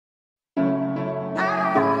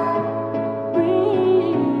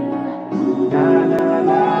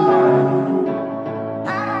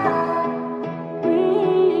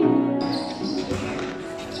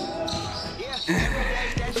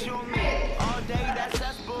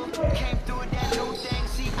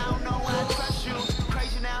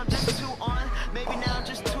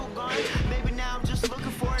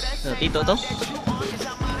dito to.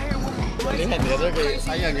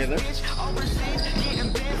 Sayang gitu.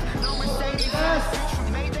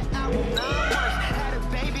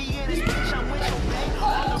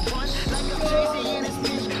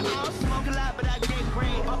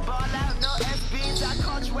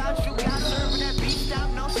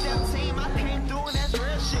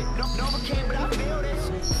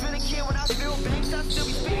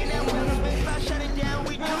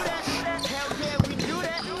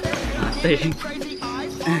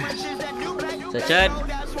 Sa Chad,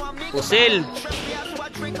 pusil.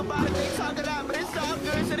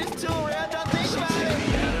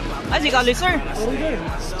 Ah, si Kali sir.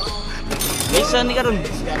 Listen ni karon.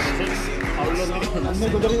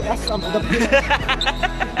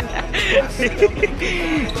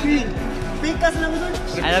 Pikas lang sir.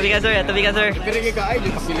 Ano bigas sir? Ito bigas sir. Pero ka ay di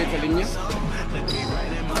papilit sa linya.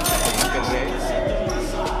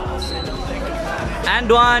 And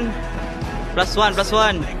one. Plus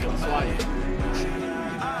one.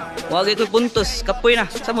 Wag ito puntos. Kapoy na.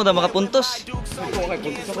 Saan mo daw makapuntos? Okay,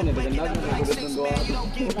 puntos ako na. Dagan lang. Nagugod ng doa.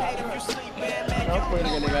 Kapoy na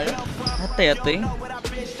gani kaya. Ate.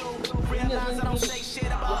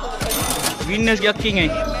 Winners kaya king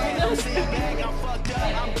eh.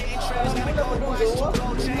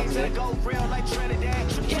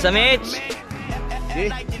 It's a match.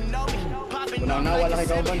 Di. Una wala kay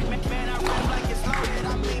kauban.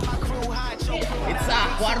 It's a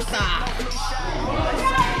kwarta.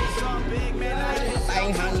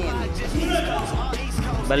 Tayong hangin.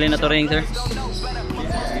 Bali na to ring sir.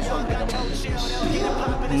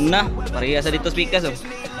 Na, pareha sa dito speakers oh.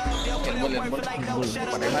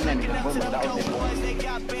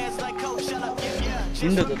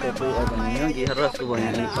 Sindo to po ako niya, giharas ko ba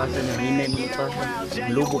niya, ipasan niya, hinay mo ipasan,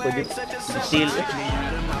 lubo pa dito, seal eh.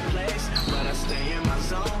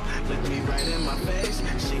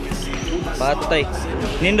 Patay,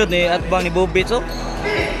 nindot ni atbang ni Bobits oh.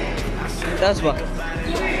 Taas ba?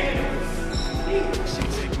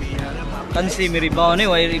 Kansi may rebound eh,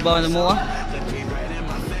 why rebound mo ah?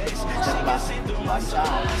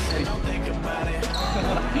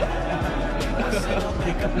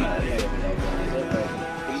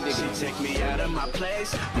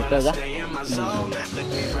 Ito ka?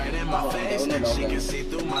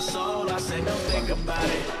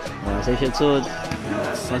 Masay shoot shoot.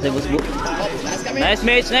 Masay busbo. Nice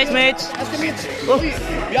match. Oh,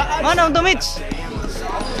 mana untuk match?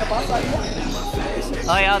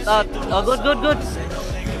 Oh, out. Oh, good.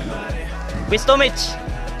 Pisto match.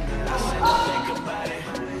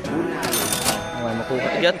 Wala makuha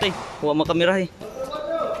tigat eh. Huwag makamira eh.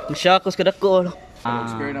 Masyakos kadak ko.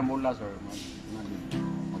 Experience na mula sir.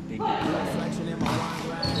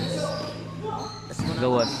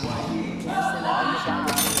 Gawas.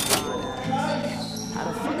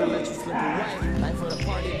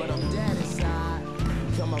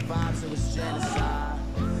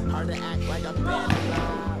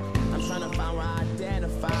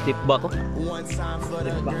 Step back ko.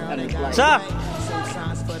 Sa!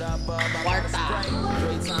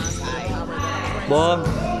 Bong.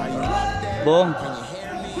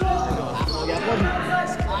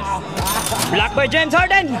 Block by James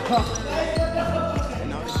Harden.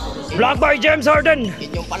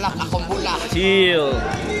 Inyong palak akong bula. Chill.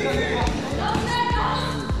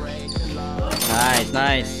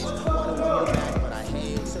 Nice.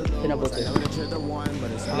 Sinabot eh.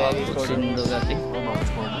 Sindo gati.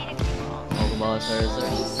 Ako ba sir.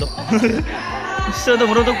 So,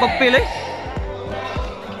 dumurutong papel eh.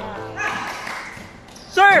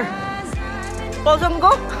 Sir! Pause mo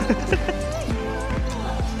ko?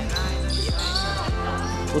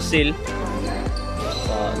 Pusil.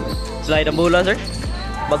 Slide ang bola sir.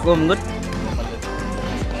 Bagom good.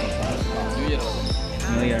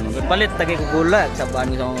 New Year good. Palit tagi ko bola. Sabaan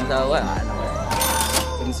ko sa mga asawa.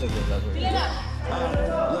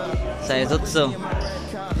 Saya tutso.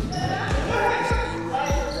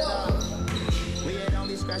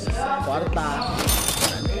 Kwarta.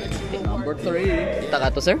 Number 3. Kita ka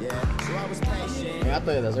to sir? Nga to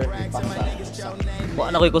yun sir. Pasa.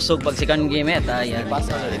 Wala na ko'y kusog pag second game eh. Ayan.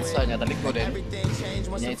 Pasa na rin sa niya. Talik ko din.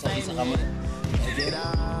 Niya isa ka mo.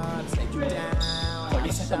 Pag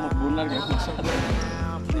isa sa magbulag.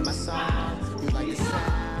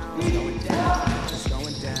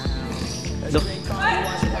 Look.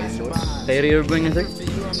 Kay rear going na sir.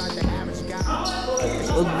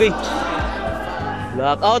 Okay.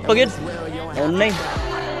 Lock out pag yun. Online.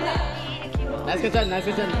 Nice ka dyan.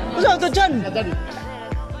 Saan ka dyan?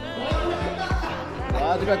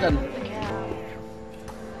 Ito ka dyan.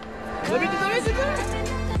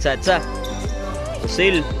 Sa.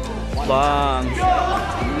 Pusil. Bang.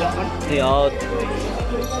 Stay out.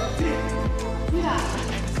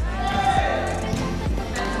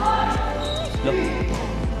 Look.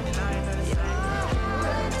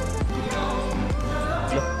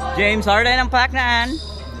 James Harden ng Paknaan.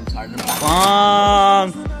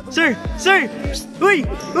 Sir! Sir! Uy!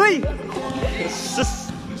 Uy!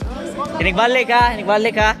 Sus! Hinigbalik ha!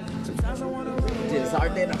 Hinigbalik ha! James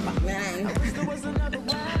Harden ng Paknaan.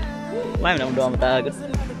 May manang doon matagod.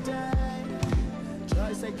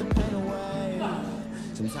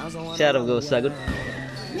 Siya rin go sagod.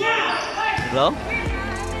 Hello?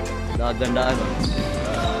 Dagan.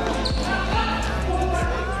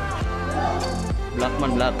 Black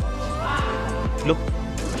man, black. Look.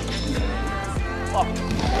 Oh.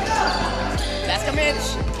 Last commit.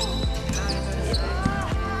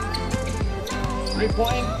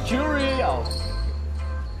 3-point Curio.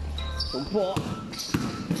 Tumpo.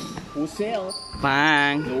 Hussein.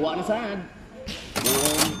 Pang. Luwa na saan.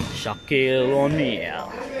 Boom. Shaquille O'Neal.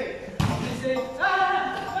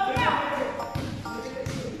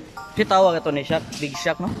 Si tawag ito ni Shaq, Big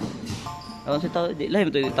Shaq no? Ako si tawag, di lahi mo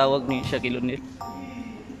ito tawag ni Shaquille O'Neal.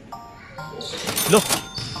 Loh!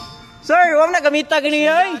 Sir, huwag na gamita gani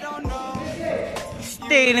ay!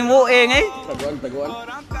 Stay ni mo eh ngay! Taguan.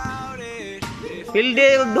 Pilde,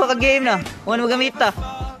 huwag ka game na. Huwag na magamita.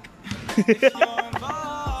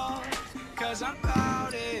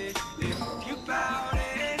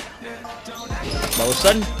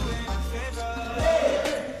 Bausan.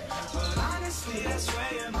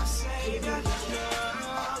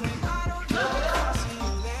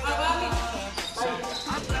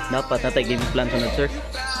 Dapat natay game plan sunod sir.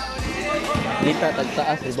 Lita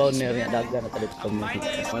tagtaas rebound niya rin dagan at talit community.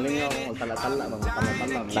 Maling nga ako tala-tala mga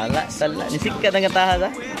Tala. Nisikat ang taha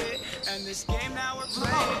sa.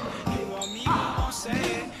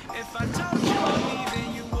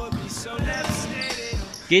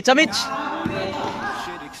 Kita Mitch.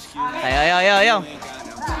 Ayaw.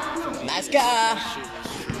 Nice ka.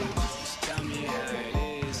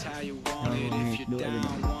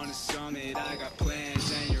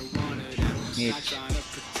 Mitch.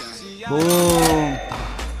 Boom.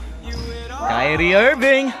 Kyrie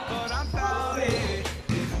Irving.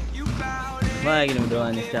 Wah, gini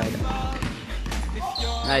doang ni siya.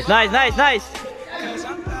 Nice.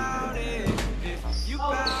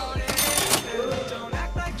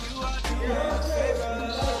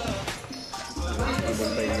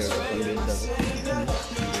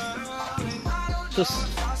 Sus.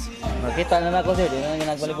 Makita na ako sir, di na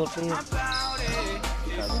ginagbalibot ko. Hindi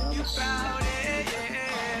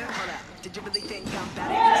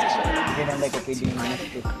na ko pwedeng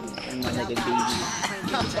minutes to. Ang mga baby.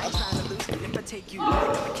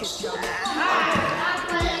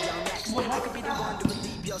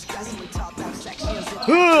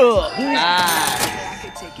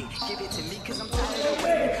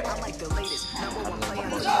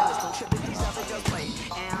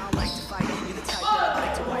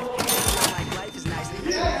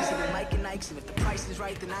 And if the price is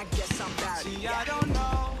right, then I guess I'm about it. I don't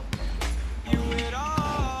know you at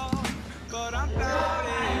all, but I'm about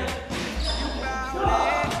it. You about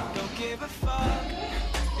it. Don't give a fuck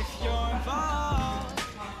if you're involved,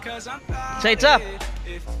 'cause I'm about Say it's up.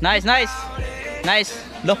 Nice.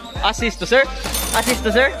 Look, assist to sir.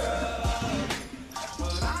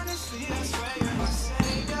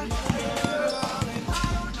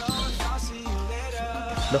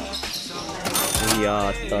 Look.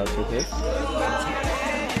 Yata to sir.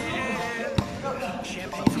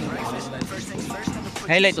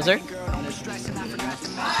 Highlight to sir.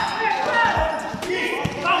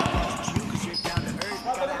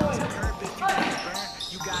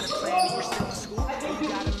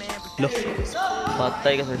 Look,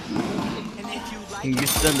 patay ka sir.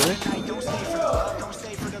 English lang sir.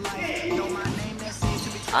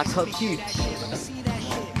 That's how cute.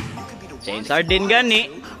 James Harden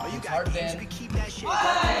gani.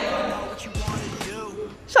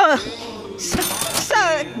 Sa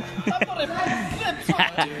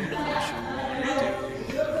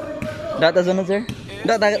Data sunod sir.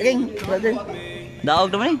 Data king brother.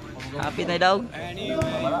 Daog naman eh. Happy na daog.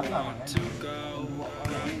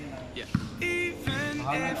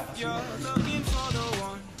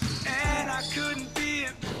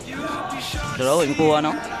 Dalaw, yung kuha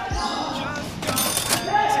no?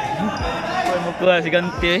 Yung kuha si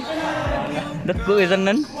ganti eh. Dako isan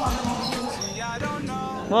nan.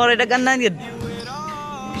 More daganan yun.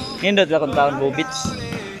 Nindot sa kong taon bubits.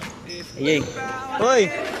 Ayay.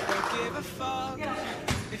 Hoy!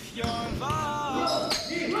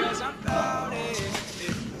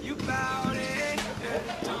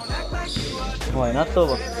 Hoy, nato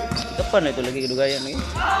ba? Kapan lah itu lagi kedugayan lagi?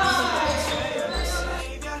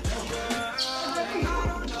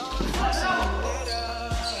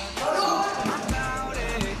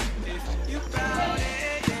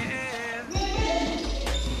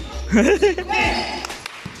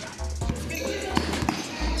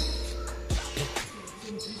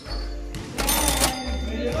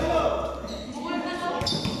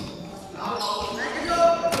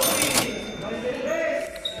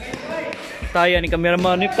 Saya nih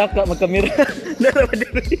kameraman nih kakak sama kamera. Dah dapat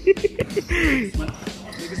diri.